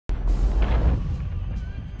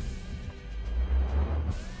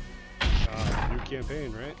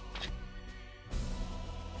campaign, right?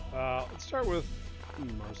 Let's start with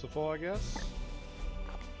Merciful, I guess.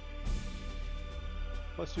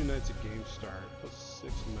 Plus 2 knights at game start, plus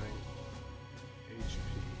 6 knight HP,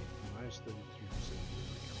 minus 32%.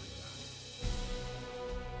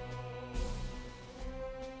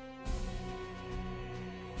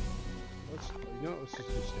 Let's just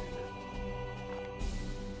do standard.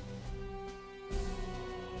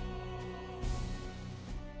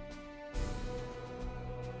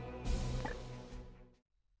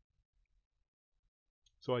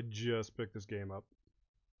 So I just picked this game up.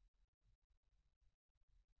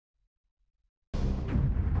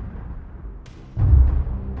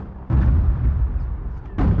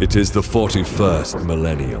 It is the 41st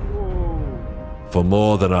millennium. For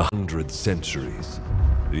more than 100 centuries,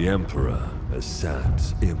 the Emperor has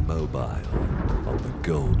sat immobile on the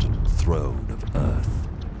golden throne of Earth.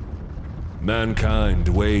 Mankind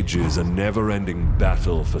wages a never-ending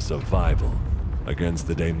battle for survival against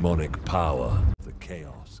the demonic power of the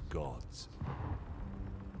Chaos Gods.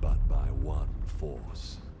 But by one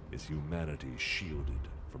force is humanity shielded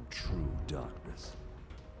from true darkness.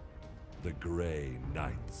 The Grey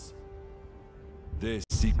Knights. This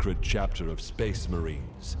secret chapter of Space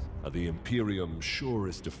Marines are the Imperium's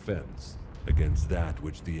surest defense against that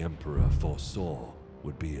which the Emperor foresaw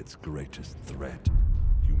would be its greatest threat.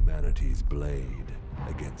 Humanity's blade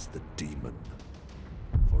against the demon.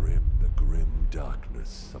 For in the grim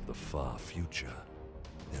darkness of the far future,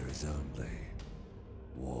 there is only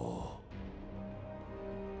war.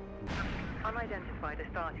 Unidentified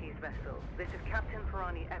Astartes vessel. This is Captain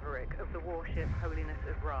Pirani Everick of the warship Holiness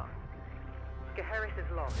of Ra. Geheris is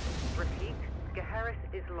lost. Repeat, Geheris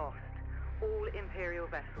is lost. All Imperial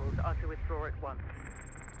vessels are to withdraw at once.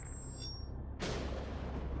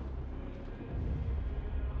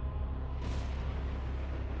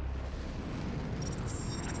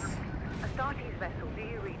 Astartes vessel, do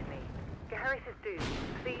you read me? Geheris is doomed.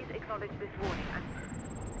 Please acknowledge this warning and...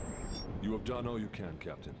 You have done all you can,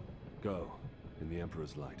 Captain. Go, in the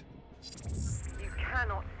Emperor's light. You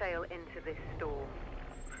cannot sail into this storm.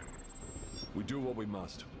 We do what we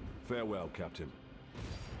must. Farewell, Captain.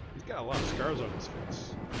 He's got a lot of scars on his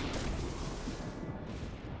face.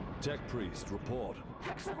 Tech Priest, report.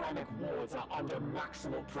 Hexagramic wards are under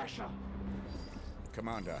maximal pressure.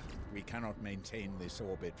 Commander, we cannot maintain this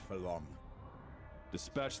orbit for long.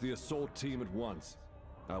 Dispatch the assault team at once.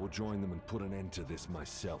 I will join them and put an end to this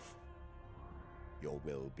myself. Your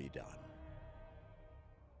will be done.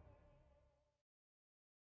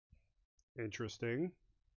 Interesting.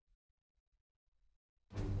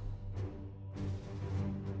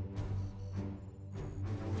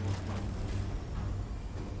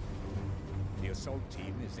 The assault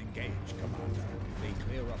team is engaged, Commander. They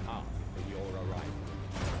clear a path for your arrival.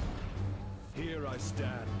 Here I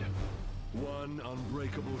stand. One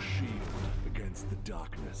unbreakable shield against the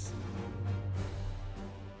darkness.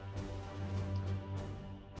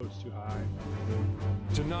 It's too high.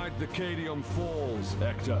 Tonight the Cadium falls,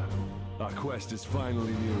 Hector. Our quest is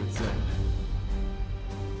finally near its end.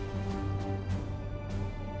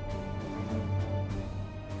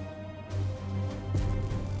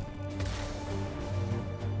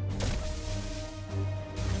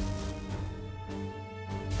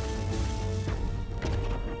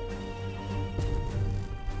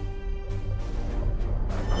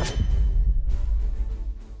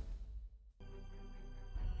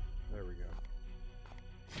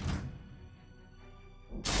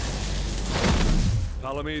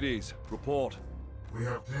 Palamedes, report. We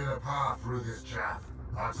have cleared a path through this chaff.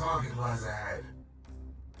 Our target lies ahead.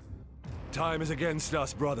 Time is against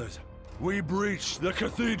us, brothers. We breach the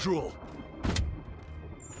cathedral.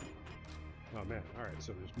 Oh man, alright,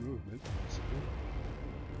 so there's movement.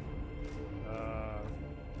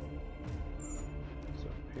 So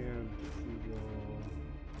Pan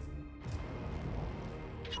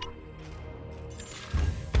Cathedral.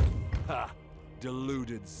 Ha!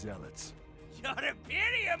 Deluded zealots. Your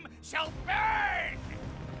Imperium shall burn!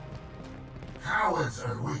 Cowards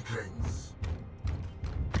and weaklings.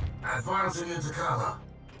 Advancing into cover.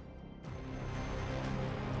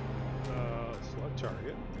 Select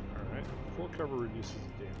target. Alright. Full cover reduces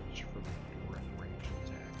the damage from direct range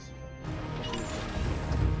attacks.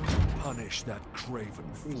 Punish that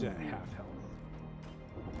craven fool. Who's at half health?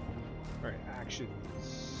 Alright, actions.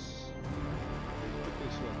 Quickly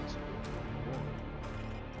select this.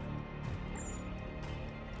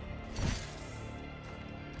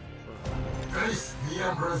 Face the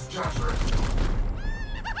Emperor's judgment. Oh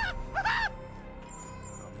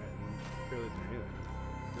man, you barely did anything.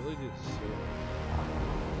 Ability to save.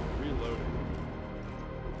 Reloading.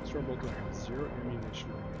 Flamethrower bolter have 0 ammunition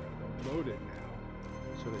remaining. Load it now,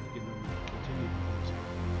 so that you can continue using it.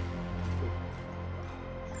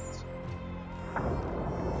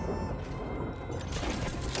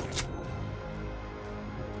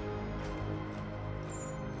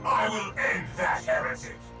 I will end that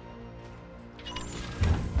heretic!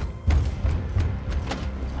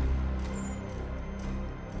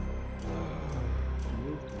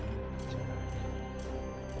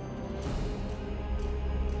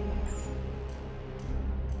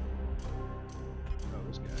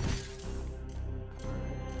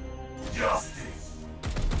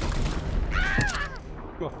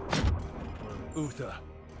 Uther,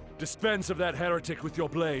 dispense of that heretic with your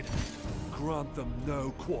blade. Grant them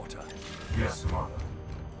no quarter. Yes, Commander.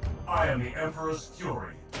 I am the Emperor's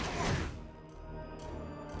Fury.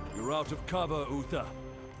 You're out of cover, Uther.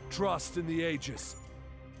 Trust in the Aegis.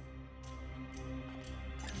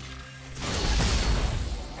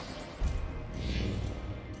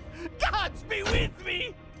 Gods be with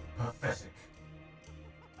me! Pathetic.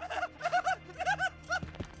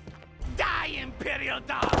 Die, Imperial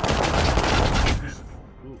dog!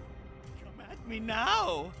 Ooh. Come at me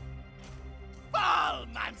now! Fall,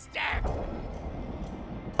 monster!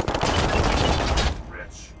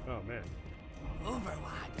 Rich. Oh man.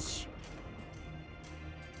 Overwatch.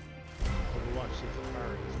 Overwatch 6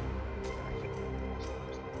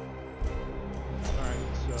 Alright,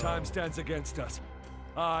 so... Time stands against us.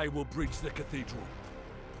 I will breach the cathedral.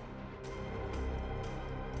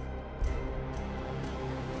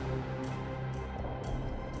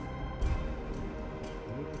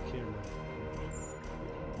 Move the camera.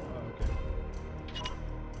 Oh, okay.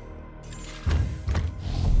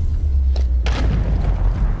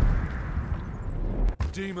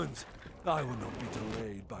 Demons, I will not be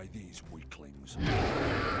delayed by these weaklings.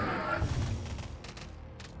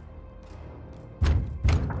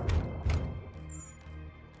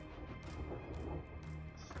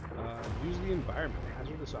 Use the environment.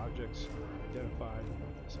 Hazardous objects are identified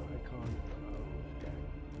with this icon. Okay.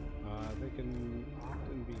 They can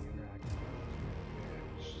often be interactive.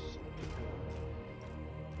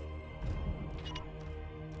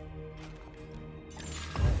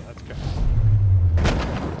 Oh, that's good.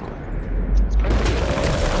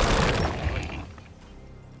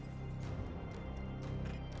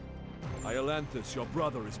 Iolanthus, your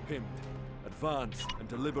brother is pinned. Advance and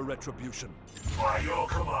deliver retribution. By your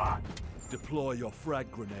command. Deploy your frag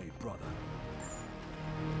grenade, brother.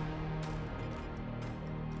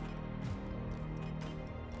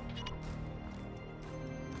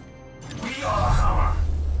 We are Hammer.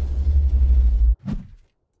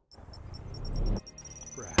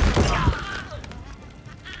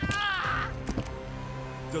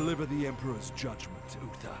 Deliver the Emperor's judgment,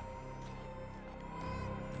 Uther.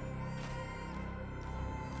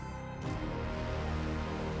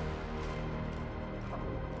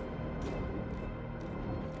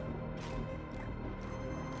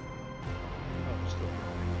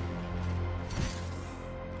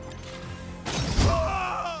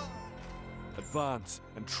 Advance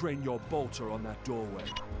and train your bolter on that doorway.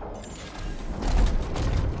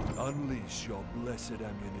 Unleash your blessed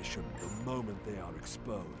ammunition the moment they are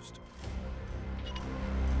exposed.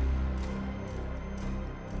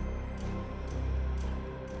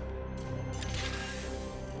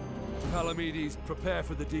 Palamedes, prepare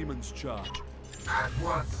for the demon's charge. At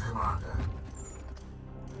once, Commander.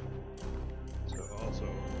 So also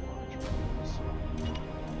launch weapons.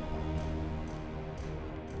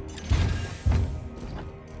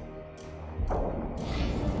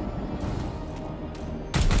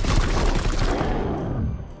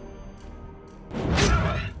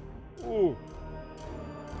 Ooh.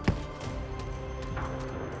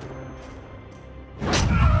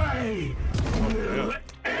 I will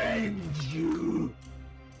end you.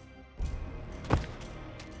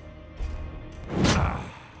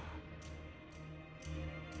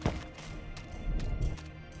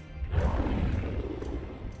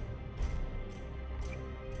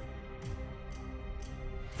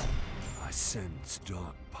 I sense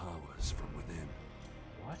dark powers from within.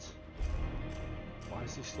 What? Why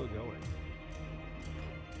is he still going?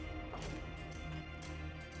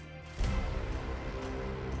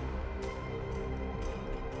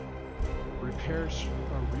 Repairs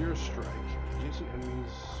a rear strike. Using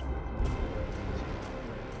enemies with limited weapons.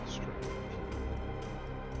 Strike.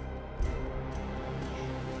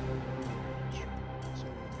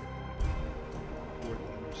 For the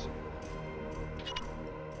underside.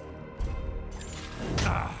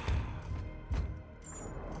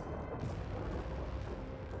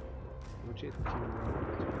 Rotate the camera.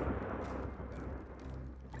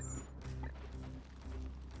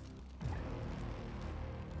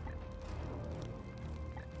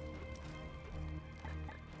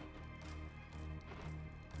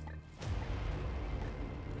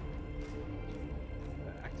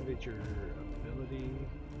 activate your ability.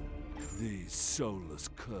 These soulless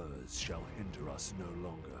curs shall hinder us no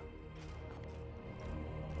longer.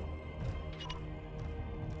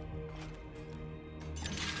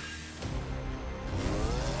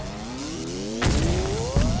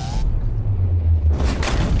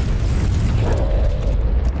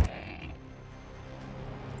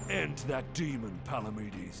 End that demon,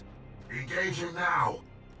 Palamedes. Engaging now.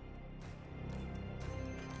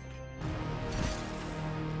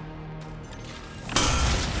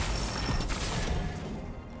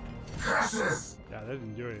 Curses! Yeah, that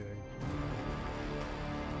didn't do anything.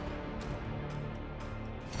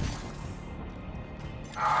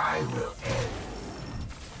 I will end.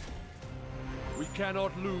 We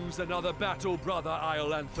cannot lose another battle, brother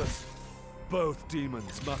Iolanthus. Both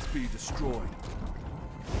demons must be destroyed.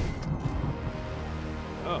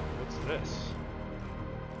 Oh, what's this?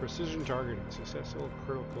 Precision targeting, successful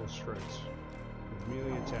critical strikes. With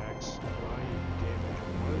melee attacks, applying damage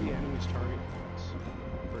on one of the enemy's target points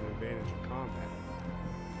for an advantage in combat.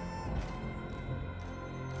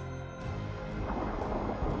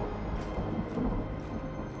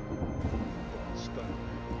 Stun.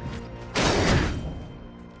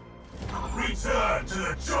 Return to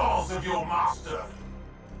the jaws of your master.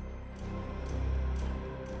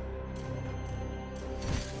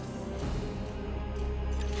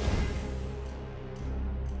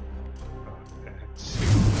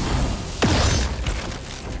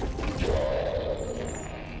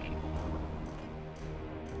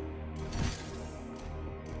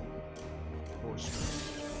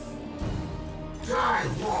 Die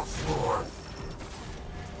once more.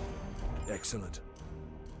 Excellent.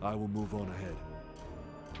 I will move on ahead.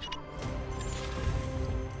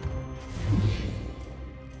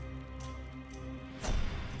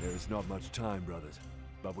 There is not much time, brothers,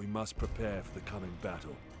 but we must prepare for the coming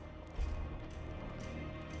battle.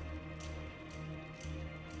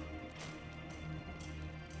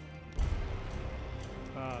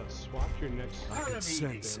 Swap your next... I can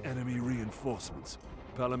sense enemy reinforcements.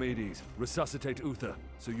 Palamedes, resuscitate Uther,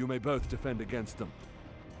 so you may both defend against them.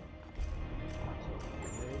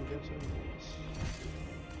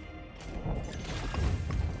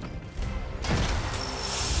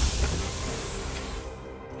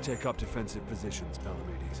 Take up defensive positions,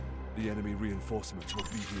 Palamedes. The enemy reinforcements will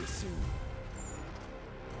be here soon.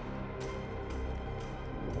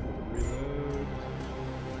 Reload.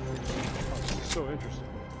 Oh, this is so interesting.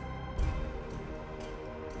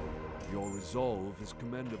 Your resolve is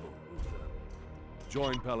commendable, Uther.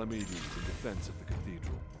 Join Palamedes in defense of the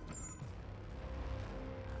cathedral.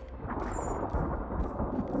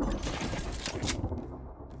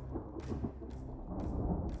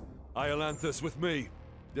 Iolanthus, with me.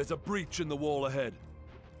 There's a breach in the wall ahead.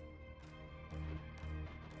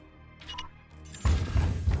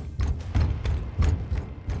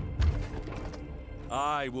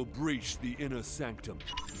 I will breach the inner sanctum.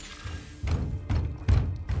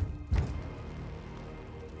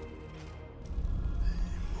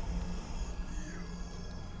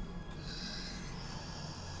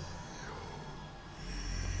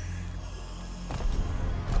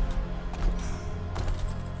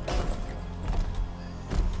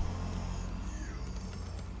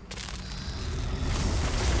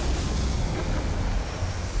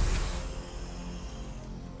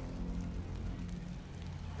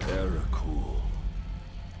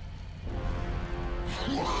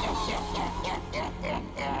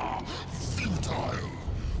 Futile!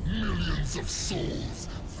 Millions of souls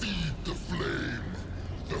feed the flame.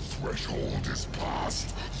 The threshold is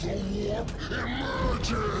passed. The warp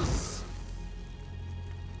emerges!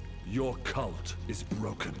 Your cult is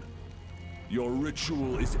broken. Your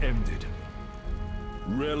ritual is ended.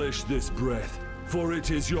 Relish this breath, for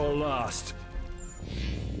it is your last.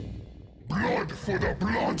 Blood for the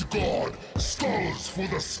blood god! Skulls for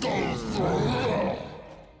the skull thrower!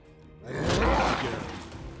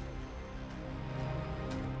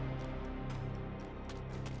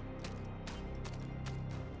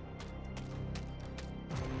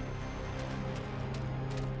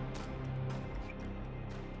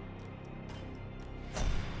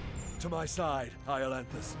 To my side,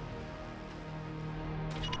 Iolanthus.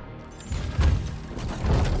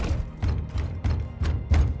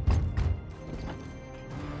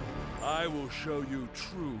 I will show you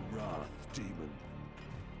true wrath, demon.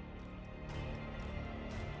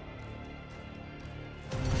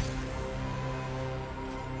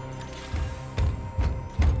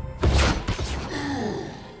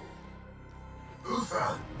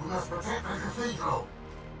 Uther, we must protect the cathedral!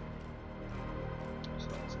 So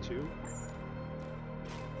that's 2.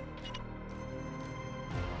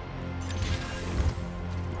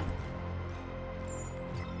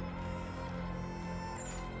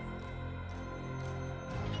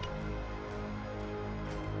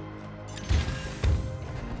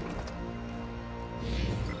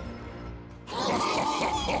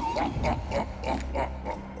 Man.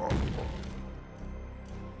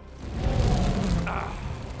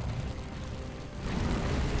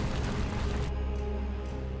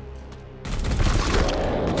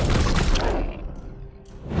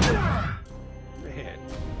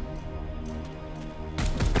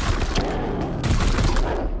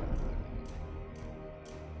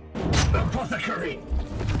 Apothecary!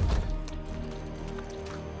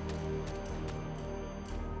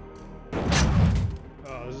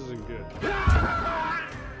 Oh, this isn't good.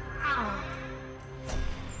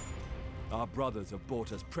 Our brothers have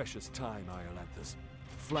bought us precious time, Iolanthus.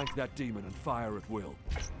 Flank that demon and fire at will.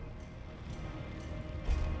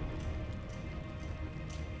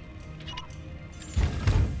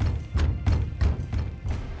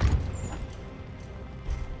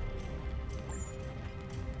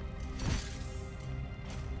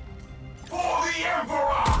 For the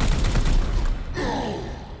Emperor!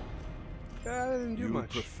 That didn't do You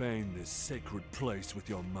much. profane this sacred place with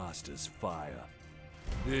your master's fire.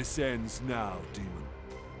 This ends now, demon.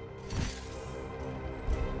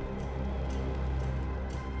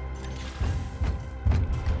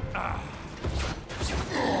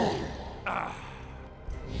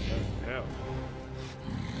 Hell.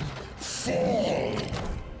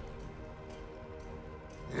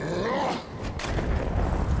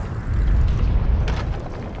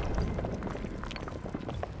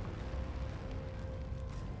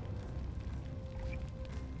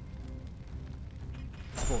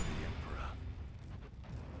 For the Emperor.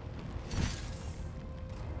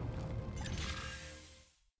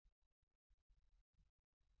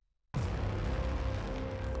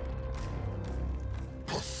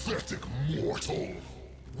 Pathetic mortal!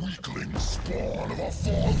 Weakling spawn of a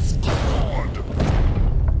false god!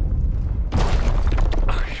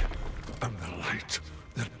 I am the light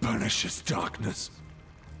that banishes darkness.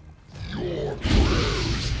 Your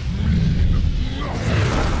prayers mean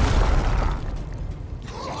nothing!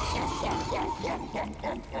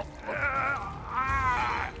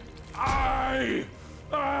 I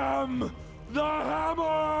am the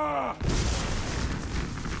hammer!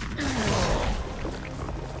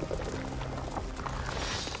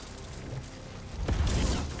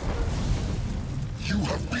 You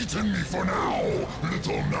have beaten me for now,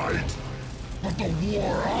 little knight! But the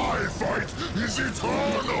war I fight is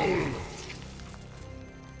eternal!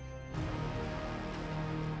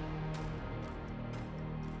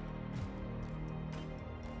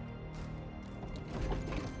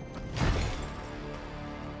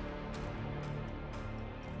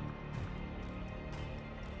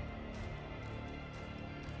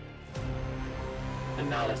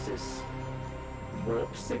 Analysis.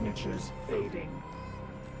 Warp signatures fading.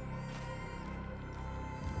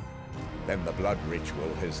 Then the blood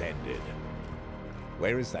ritual has ended.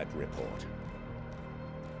 Where is that report?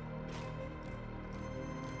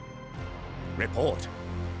 Report!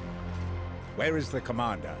 Where is the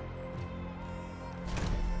commander?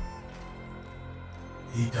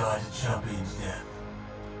 He died a champion's death.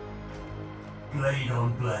 Blade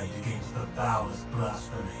on blade against the foulest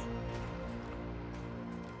blasphemy.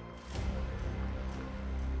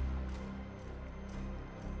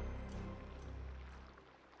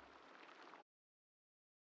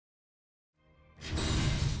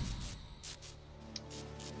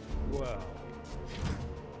 Well.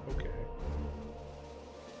 Okay.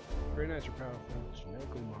 Grey Knights are powerful,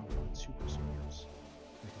 genetically modified super soldiers.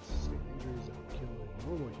 They can sustain injuries that will kill a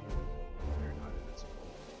normal human, but they're not invincible.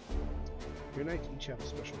 Grey Knights each have a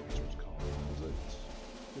special resource called resilience,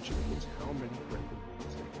 which indicates how many critical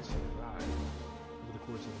hits they can survive over the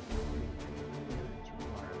course of the game. It's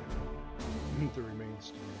required to remain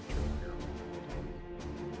standard hero.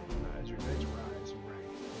 As your knights rise in rank,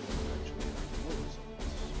 they will eventually have more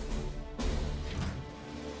resilience.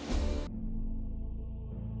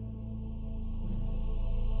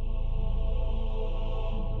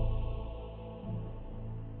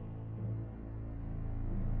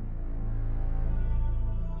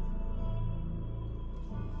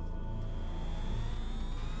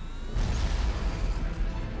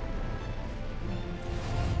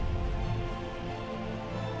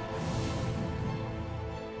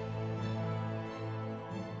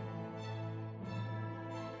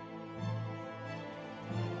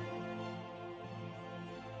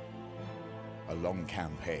 A long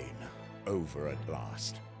campaign, over at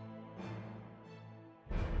last.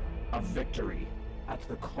 A victory at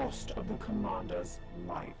the cost of the commander's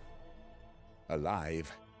life. Alive,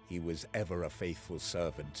 he was ever a faithful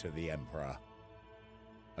servant to the Emperor.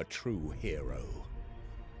 A true hero.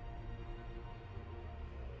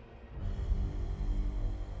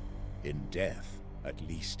 In death, At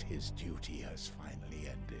least his duty has finally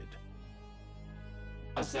ended.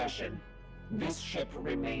 Assertion. This ship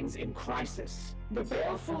remains in crisis. The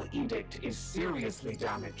Baleful Edict is seriously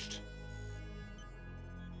damaged.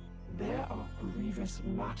 There are grievous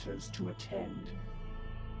matters to attend.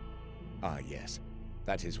 Ah, yes.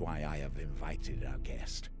 That is why I have invited our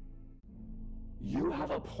guest. You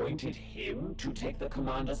have appointed him to take the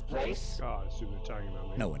commander's place? God, I assume they're talking about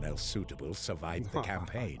me. No one else suitable survived the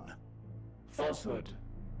campaign. Falsehood.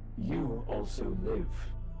 You also live.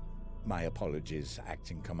 My apologies,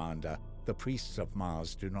 Acting Commander. The priests of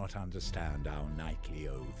Mars do not understand our knightly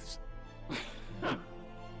oaths.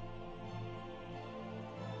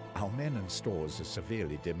 Our men and stores are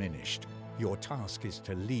severely diminished. Your task is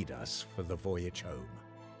to lead us for the voyage home.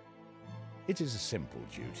 It is a simple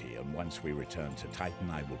duty, and once we return to Titan,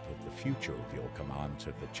 I will put the future of your command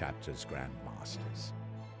to the chapter's Grandmasters.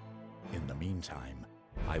 In the meantime,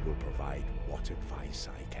 I will provide what advice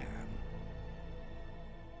I can.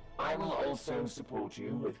 I will also support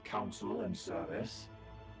you with counsel and service.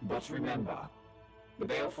 But remember, the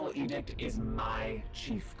Baleful Edict is my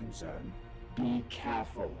chief concern. Be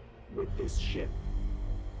careful with this ship.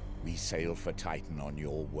 We sail for Titan on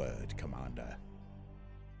your word, Commander.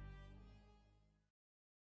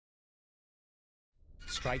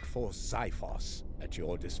 Strike Force Xiphos at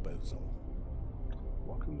your disposal.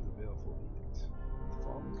 Welcome to the Baleful Edict.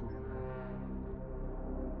 Fallen Commander.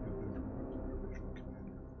 You have been promoted to the original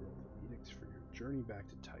commander of the Baleful Edicts for your journey back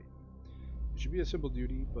to Titan. It should be a simple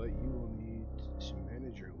duty, but you will need to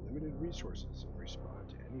manage your limited resources and respond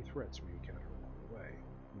to any threats we encounter along the way.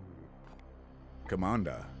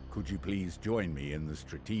 Commander, could you please join me in the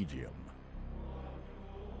Strategium?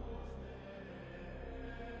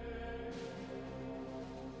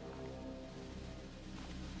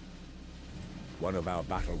 One of our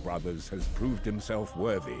battle brothers has proved himself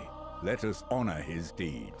worthy. Let us honor his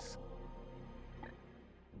deeds.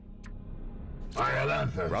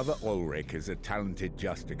 Brother Ulrich is a talented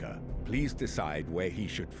Justicar. Please decide where he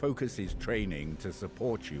should focus his training to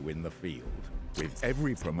support you in the field. With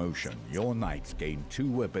every promotion, your knights gain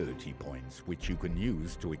 2 ability points, which you can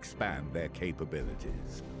use to expand their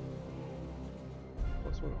capabilities.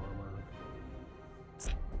 +1 armor.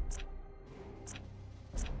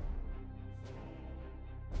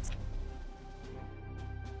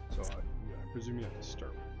 So I presume you have to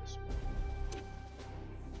start with this one.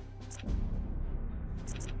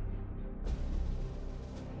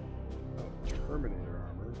 Oh, Terminator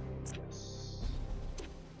armor. Yes.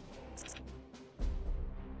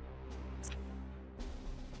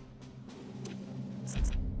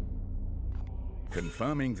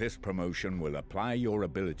 Confirming this promotion will apply your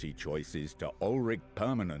ability choices to Ulrich,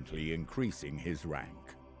 permanently increasing his rank.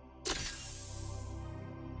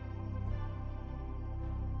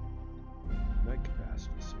 Net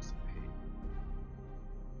capacity 68.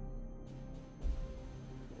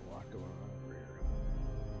 A lot going on over here.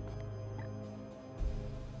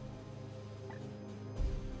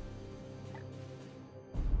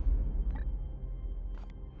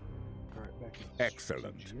 Alright, back to the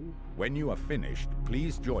Excellent. Strategium. When you are finished,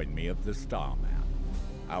 please join me at the Star Map.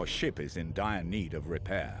 Our ship is in dire need of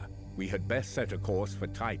repair. We had best set a course for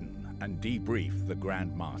Titan and debrief the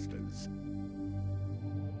Grand Masters.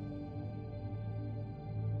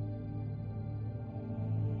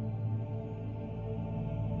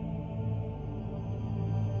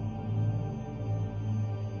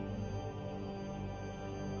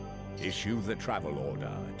 Issue the travel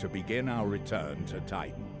order to begin our return to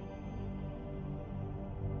Titan.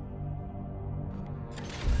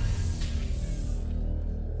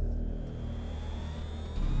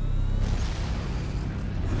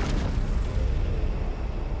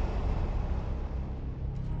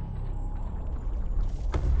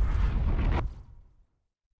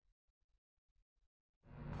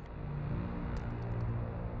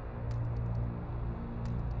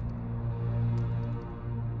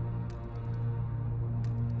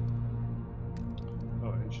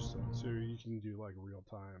 Oh, interesting. So you can do like real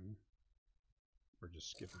time, or just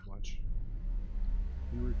skip a bunch.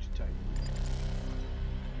 En route to Titan.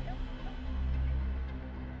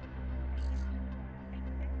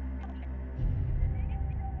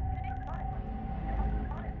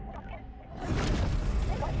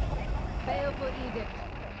 Baleful Edict.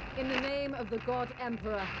 In the name of the God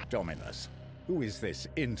Emperor. Dominus, who is this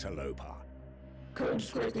interloper? Code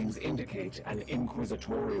scrapings indicate an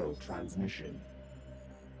inquisitorial transmission.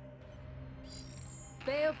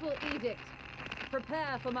 Baleful Edict.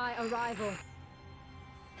 Prepare for my arrival.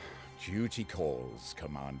 Duty calls,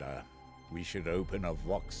 Commander. We should open a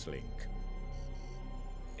Vox link.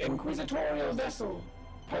 Inquisitorial vessel,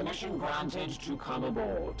 Permission granted to come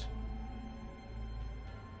aboard.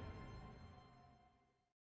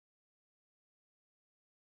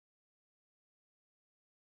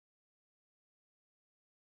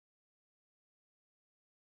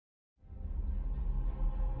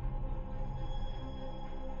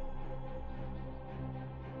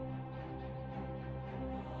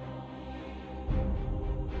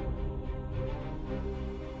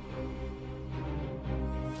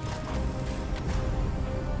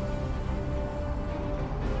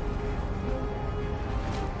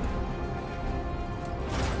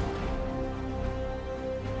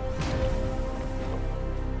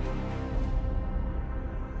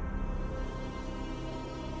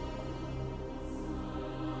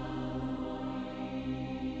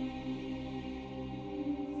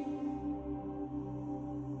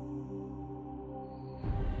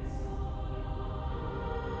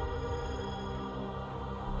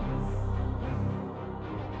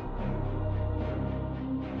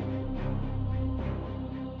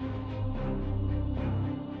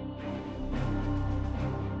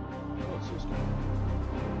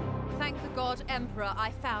 Thank the God Emperor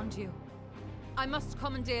I found you. I must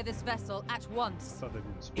commandeer this vessel at once. Thought they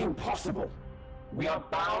didn't speak. Impossible! We are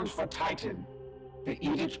bound for Titan. The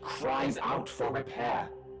edict cries out for repair.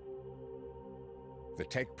 The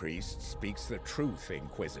tech priest speaks the truth,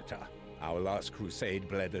 Inquisitor. Our last crusade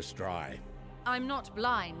bled us dry. I'm not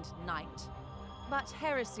blind, Knight. But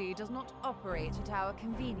heresy does not operate at our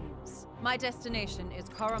convenience. My destination is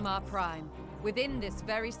Koromar Prime, within this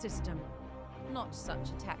very system. Not such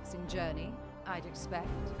a taxing journey, I'd expect.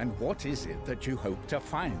 And what is it that you hope to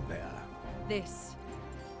find there? This.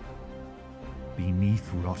 Beneath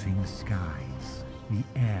rotting skies, the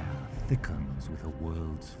air thickens with a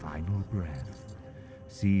world's final breath.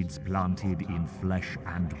 Seeds planted in flesh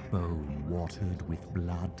and bone, watered with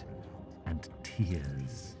blood and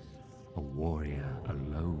tears. A warrior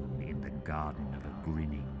alone in the garden of a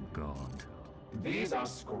grinning god. These are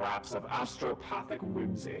scraps of astropathic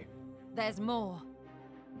whimsy. There's more.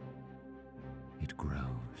 It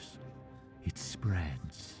grows. It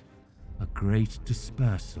spreads. A great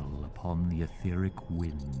dispersal upon the etheric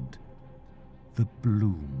wind. The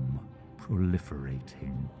bloom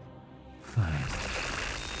proliferating.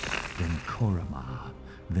 First, then Koromar,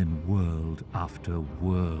 then world after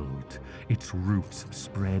world. Its roots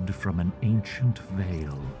spread from an ancient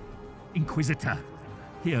veil. Inquisitor,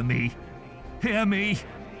 hear me! Hear me!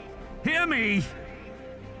 Hear me!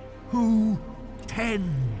 Who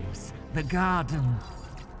tends the garden?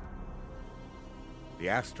 The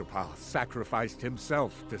astropath sacrificed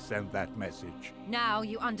himself to send that message. Now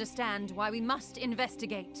you understand why we must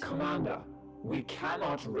investigate. Commander, we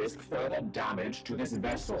cannot risk further damage to this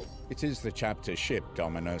vessel. It is the chapter ship,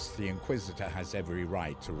 Dominus. The Inquisitor has every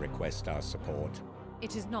right to request our support.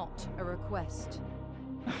 It is not a request.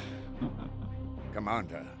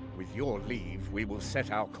 Commander, with your leave, we will set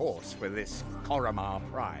our course for this Koromar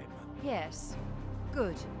Prime. Yes.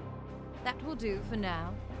 Good. That will do for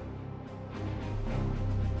now.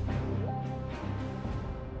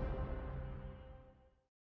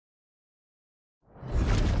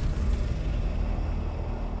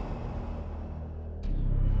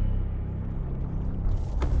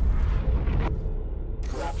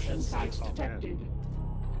 Corruption sites Oh, man. detected.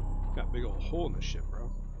 Got a big old hole in the ship,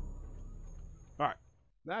 bro. Alright.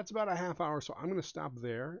 That's about a half hour, so I'm going to stop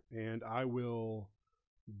there, and I will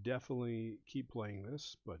definitely keep playing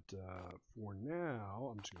this, but for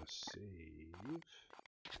now, I'm just going to save.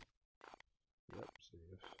 Yep,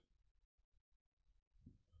 save.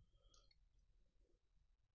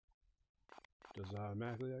 Does it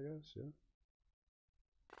automatically, I guess, yeah.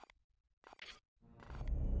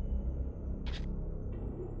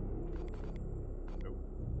 Nope.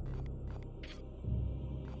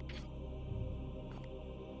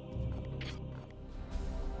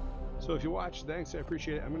 So if you watched, thanks, I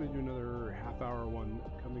appreciate it. I'm going to do another half-hour one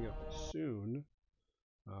coming up soon.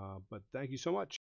 But thank you so much.